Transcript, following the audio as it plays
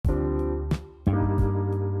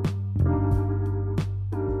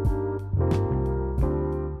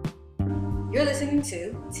You're listening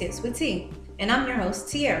to Tips with T, and I'm your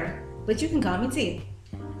host, Tiara, but you can call me T.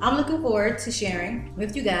 I'm looking forward to sharing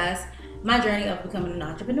with you guys my journey of becoming an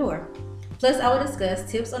entrepreneur. Plus, I will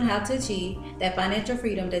discuss tips on how to achieve that financial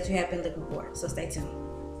freedom that you have been looking for. So stay tuned.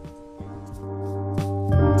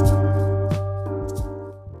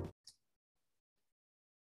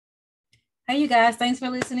 Hey, you guys, thanks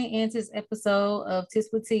for listening in to this episode of Tips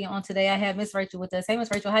with T. On today, I have Miss Rachel with us. Hey,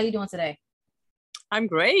 Miss Rachel, how are you doing today? I'm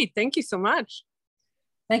great. Thank you so much.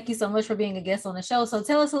 Thank you so much for being a guest on the show. So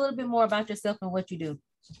tell us a little bit more about yourself and what you do.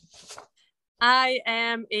 I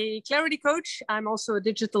am a clarity coach. I'm also a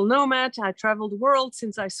digital nomad. I travel the world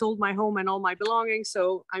since I sold my home and all my belongings.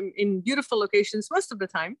 So I'm in beautiful locations most of the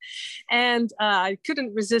time. And I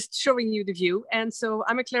couldn't resist showing you the view. And so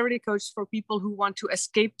I'm a clarity coach for people who want to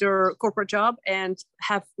escape their corporate job and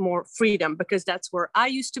have more freedom, because that's where I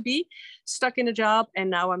used to be, stuck in a job.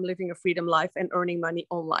 And now I'm living a freedom life and earning money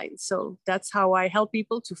online. So that's how I help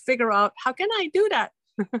people to figure out, how can I do that?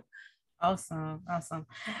 Awesome.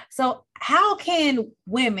 So how can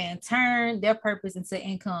women turn their purpose into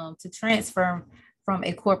income to transfer from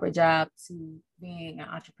a corporate job to being an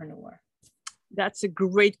entrepreneur? That's a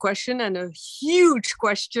great question and a huge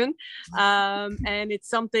question. And it's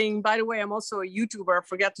something, by the way, I'm also a YouTuber. I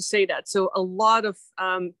forgot to say that. So a lot of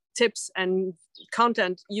tips and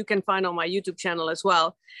content you can find on my YouTube channel as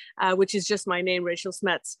well, which is just my name, Rachel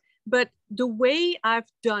Smets. But the way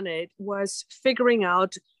I've done it was figuring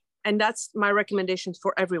out, and that's my recommendation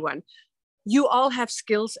for everyone. You all have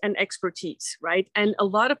skills and expertise, right? And a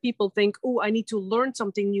lot of people think, oh, I need to learn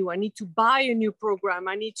something new. I need to buy a new program.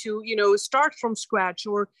 I need to, start from scratch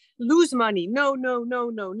or lose money. No.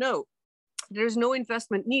 There's no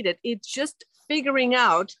investment needed. It's just figuring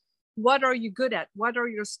out, what are you good at? What are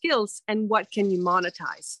your skills? And what can you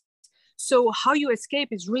monetize? So how you escape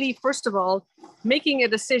is really, first of all, making a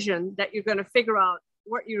decision that you're going to figure out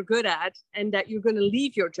what you're good at and that you're going to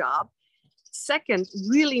leave your job. Second,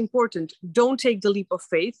 really important, don't take the leap of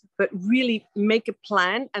faith, but really make a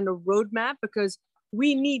plan and a roadmap, because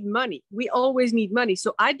we need money. We always need money.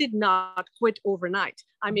 So I did not quit overnight.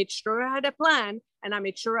 I made sure I had a plan and I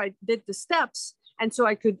made sure I did the steps. And so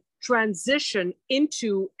I could transition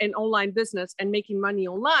into an online business and making money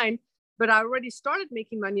online. But I already started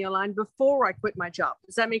making money online before I quit my job.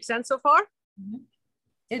 Does that make sense so far? Mm-hmm.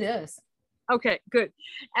 It does. Okay, good.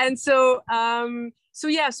 And so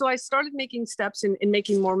I started making steps in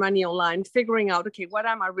making more money online, figuring out, okay, what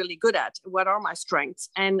am I really good at? What are my strengths?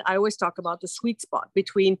 And I always talk about the sweet spot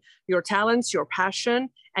between your talents, your passion,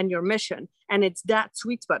 and your mission. And it's that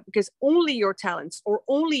sweet spot, because only your talents or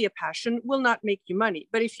only a passion will not make you money.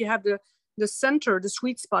 But if you have the center, the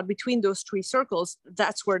sweet spot between those three circles,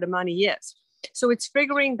 that's where the money is. So it's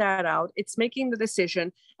figuring that out, it's making the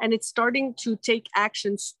decision, and it's starting to take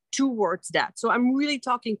actions towards that. So I'm really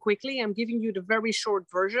talking quickly. I'm giving you the very short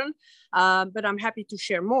version, but I'm happy to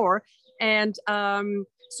share more. And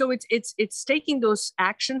so it's taking those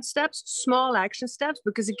action steps, small action steps,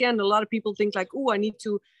 because again, a lot of people think like, oh, I need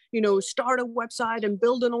to, start a website and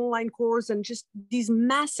build an online course and just these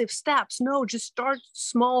massive steps. No, just start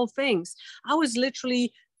small things. I was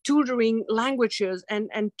literally tutoring languages and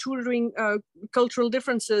tutoring cultural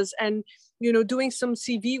differences and, doing some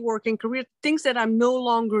CV work and career things that I'm no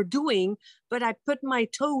longer doing, but I put my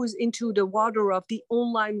toes into the water of the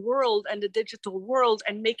online world and the digital world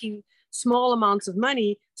and making small amounts of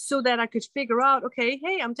money so that I could figure out, okay,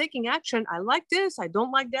 hey, I'm taking action. I like this. I don't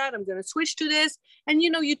like that. I'm going to switch to this. And,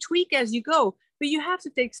 you tweak as you go, but you have to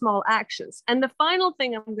take small actions. And the final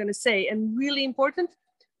thing I'm going to say, and really important,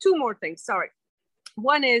 two more things, sorry.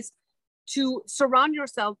 One is to surround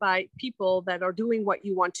yourself by people that are doing what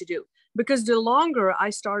you want to do. Because the longer I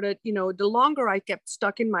started, the longer I kept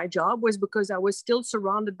stuck in my job was because I was still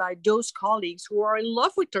surrounded by those colleagues who are in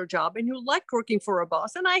love with their job and who like working for a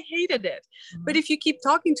boss. And I hated it. Mm-hmm. But if you keep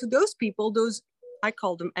talking to those people, I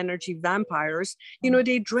call them energy vampires,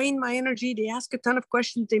 they drain my energy. They ask a ton of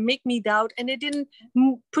questions. They make me doubt, and it didn't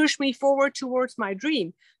push me forward towards my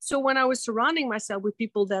dream. So when I was surrounding myself with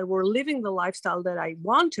people that were living the lifestyle that I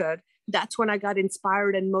wanted, that's when I got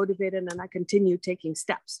inspired and motivated, and I continued taking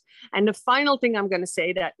steps. And the final thing I'm going to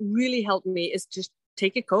say that really helped me is just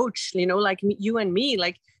take a coach, like you and me,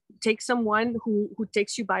 like take someone who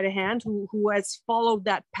takes you by the hand, who has followed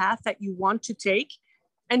that path that you want to take,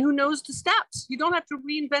 and who knows the steps. You don't have to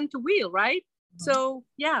reinvent the wheel, right? So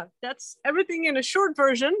yeah, that's everything in a short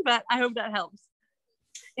version, but I hope that helps.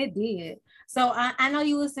 It did. So I know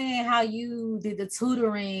you were saying how you did the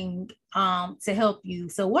tutoring to help you.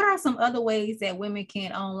 So what are some other ways that women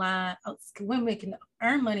can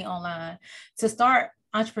earn money online to start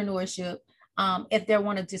entrepreneurship if they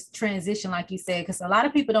want to just transition, like you said, because a lot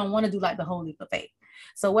of people don't want to do like the whole leap of faith.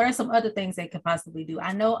 So what are some other things they could possibly do?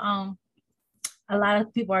 I know a lot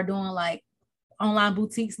of people are doing like online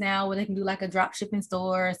boutiques now where they can do like a drop shipping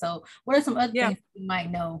store. So what are some other things you might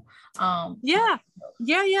know? Yeah,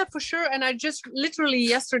 for sure. And I just literally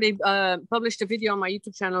yesterday published a video on my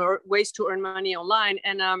YouTube channel, or ways to earn money online.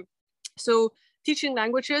 And so teaching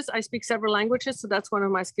languages, I speak several languages. So that's one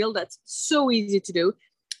of my skills. That's so easy to do.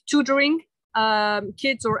 Tutoring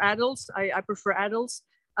kids or adults. I prefer adults.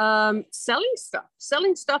 Selling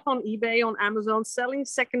stuff on eBay, on Amazon, selling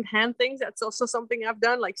secondhand things. That's also something I've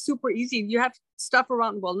done, like super easy. You have stuff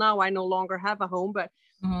around. Well, now I no longer have a home, but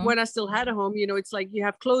when I still had a home, you know, it's like you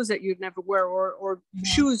have clothes that you'd never wear, or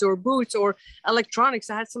shoes or boots or electronics.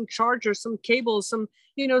 I had some chargers, some cables, some,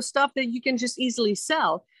 you know, stuff that you can just easily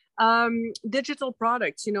sell. Digital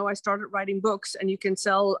products, you know, I started writing books, and you can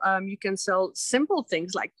sell simple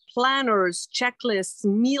things like planners, checklists,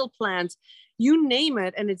 meal plans, you name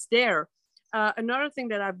it, and it's there. Another thing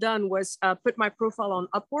that I've done was put my profile on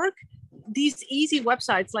Upwork. These easy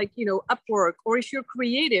websites like, you know, Upwork, or if you're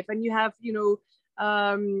creative and you have, you know,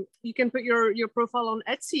 you can put your profile on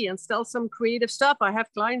Etsy and sell some creative stuff. I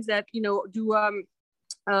have clients that, you know, do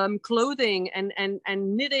clothing and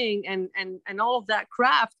knitting and all of that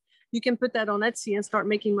craft. You can put that on Etsy and start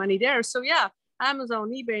making money there. So yeah, Amazon,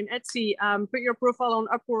 eBay, and Etsy. Put your profile on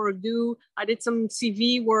Upwork. I did some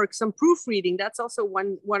CV work, some proofreading. That's also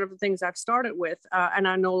one of the things I've started with, and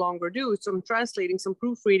I no longer do. So I'm translating, some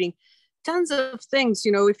proofreading, tons of things.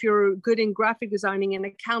 You know, if you're good in graphic designing and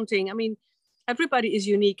accounting, I mean, everybody is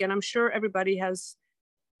unique, and I'm sure everybody has.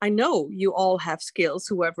 I know you all have skills,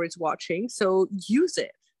 whoever is watching. So use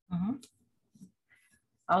it. Mm-hmm.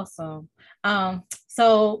 Awesome.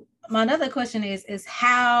 So my another question is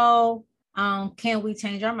how can we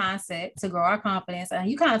change our mindset to grow our confidence? And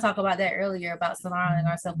you kind of talked about that earlier about surrounding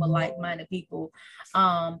ourselves with like-minded people.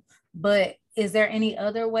 But is there any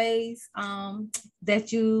other ways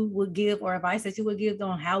that you would give, or advice that you would give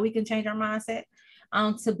on how we can change our mindset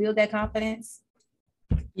to build that confidence?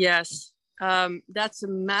 Yes, that's a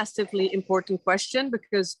massively important question,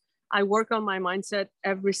 because I work on my mindset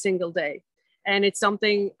every single day. And it's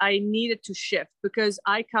something I needed to shift, because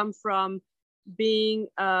I come from being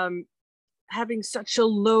having such a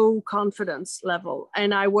low confidence level.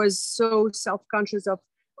 And I was so self-conscious of,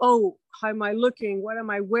 oh, how am I looking? What am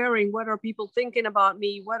I wearing? What are people thinking about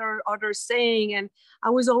me? What are others saying? And I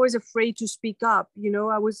was always afraid to speak up. You know,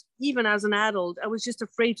 I was, even as an adult, I was just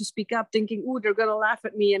afraid to speak up, thinking, oh, they're going to laugh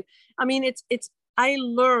at me. And I mean, I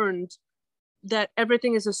learned that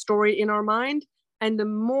everything is a story in our mind. And the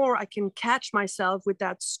more I can catch myself with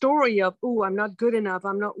that story of, oh, I'm not good enough,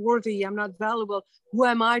 I'm not worthy, I'm not valuable, who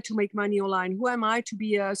am I to make money online? Who am I to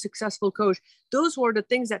be a successful coach? Those were the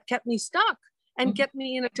things that kept me stuck and kept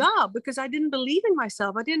me in a job, because I didn't believe in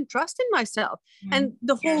myself. I didn't trust in myself. And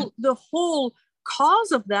the whole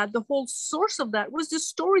cause of that, the whole source of that was the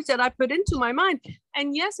stories that I put into my mind.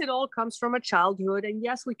 And yes, it all comes from a childhood. And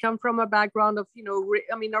yes, we come from a background of, you know,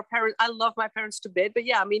 I mean, our parents, I love my parents to bit, but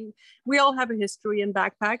yeah, I mean, we all have a history and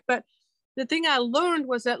backpack. But the thing I learned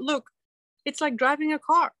was that, look, it's like driving a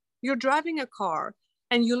car. You're driving a car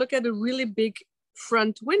and you look at a really big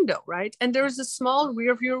front window, right? And there's a small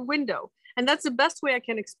rear view window. And that's the best way I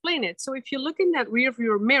can explain it. So if you look in that rear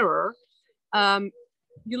view mirror,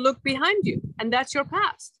 you look behind you, and that's your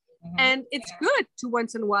past. And it's good to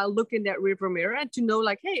once in a while look in that rearview mirror and to know,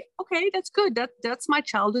 like, hey, okay, that's good. That's my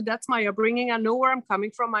childhood. That's my upbringing. I know where I'm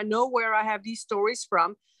coming from. I know where I have these stories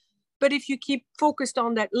from. But if you keep focused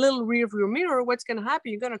on that little rearview mirror, what's going to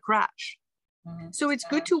happen? You're going to crash. So it's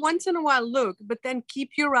good to once in a while look, but then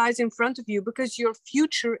keep your eyes in front of you, because your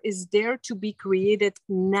future is there to be created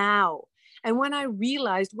now. And when I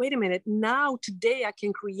realized, wait a minute, now today I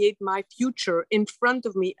can create my future in front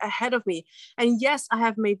of me, ahead of me. And yes, I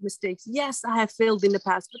have made mistakes. Yes, I have failed in the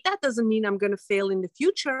past, but that doesn't mean I'm going to fail in the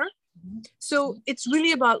future. So it's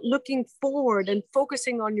really about looking forward and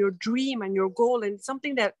focusing on your dream and your goal. And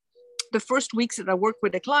something that the first weeks that I work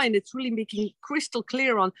with a client, it's really making crystal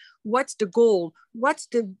clear on what's the goal,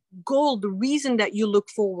 the reason that you look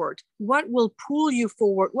forward, what will pull you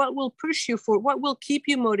forward, what will push you forward, what will keep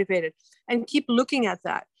you motivated, and keep looking at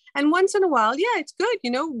that. And once in a while, yeah, it's good,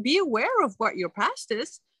 you know, be aware of what your past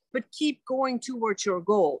is, but keep going towards your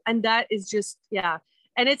goal. And that is just, yeah.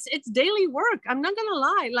 And it's daily work. I'm not going to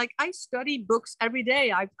lie. Like, I study books every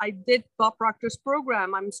day. I did Bob Proctor's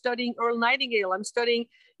program. I'm studying Earl Nightingale. I'm studying,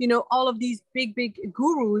 you know, all of these big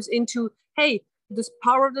gurus into, hey, this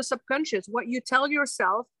power of the subconscious. What you tell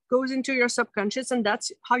yourself goes into your subconscious, and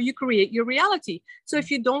that's how you create your reality. So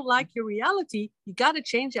if you don't like your reality, you got to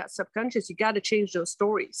change that subconscious. You got to change those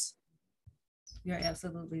stories. You're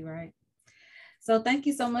absolutely right. So thank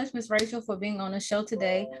you so much, Miss Rachel, for being on the show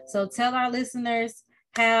today. So tell our listeners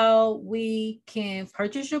how we can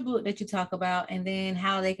purchase your book that you talk about, and then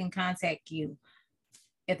how they can contact you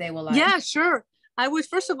if they would like. Yeah, sure. I would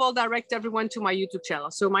first of all direct everyone to my YouTube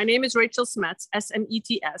channel. So my name is Rachel Smets,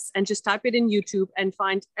 Smets, and just type it in YouTube and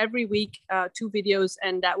find every week 2 videos,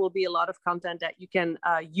 and that will be a lot of content that you can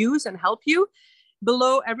use and help you.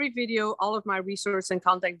 Below every video, all of my resource and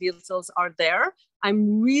contact details are there.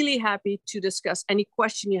 I'm really happy to discuss any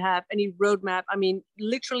question you have, any roadmap. I mean,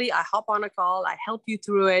 literally, I hop on a call, I help you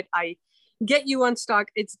through it, I get you unstuck.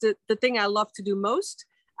 It's the thing I love to do most.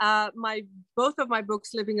 Both of my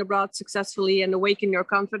books, Living Abroad Successfully and Awaken Your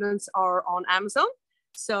Confidence, are on Amazon.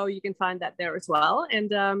 So you can find that there as well.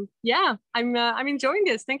 And yeah, I'm enjoying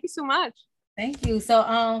this. Thank you so much. Thank you.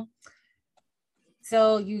 So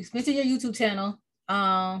you mentioned your YouTube channel.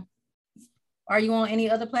 Are you on any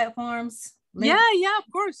other platforms? Yeah,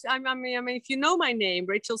 of course. I mean, if you know my name,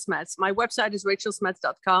 Rachel Smets, my website is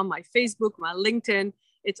rachelsmets.com, my Facebook, my LinkedIn,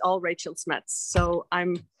 it's all Rachel Smets. So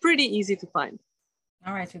I'm pretty easy to find.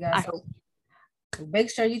 All right, you guys. So make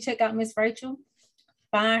sure you check out Miss Rachel.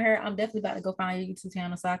 Find her. I'm definitely about to go find your YouTube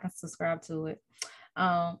channel so I can subscribe to it.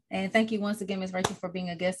 And thank you once again, Miss Rachel, for being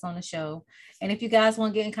a guest on the show. And if you guys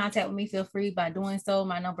want to get in contact with me, feel free by doing so.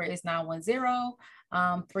 My number is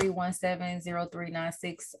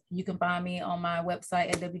 910-317-0396. You can find me on my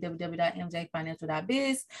website at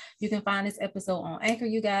www.mjfinancial.biz. You can find this episode on Anchor,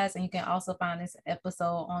 you guys, and you can also find this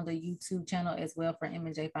episode on the YouTube channel as well for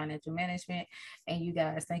MJ Financial Management. And you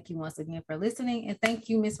guys, thank you once again for listening. And thank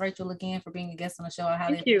you, Miss Rachel, again for being a guest on the show. I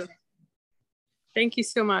highly appreciate it. Thank you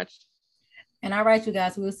so much. And all right, you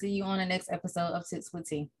guys, we'll see you on the next episode of Tips with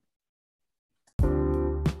T.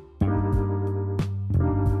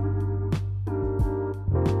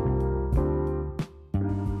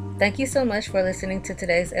 Thank you so much for listening to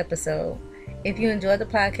today's episode. If you enjoyed the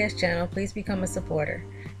podcast channel, please become a supporter.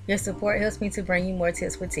 Your support helps me to bring you more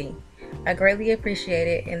Tips with T. I greatly appreciate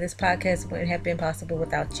it, and this podcast wouldn't have been possible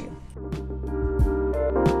without you.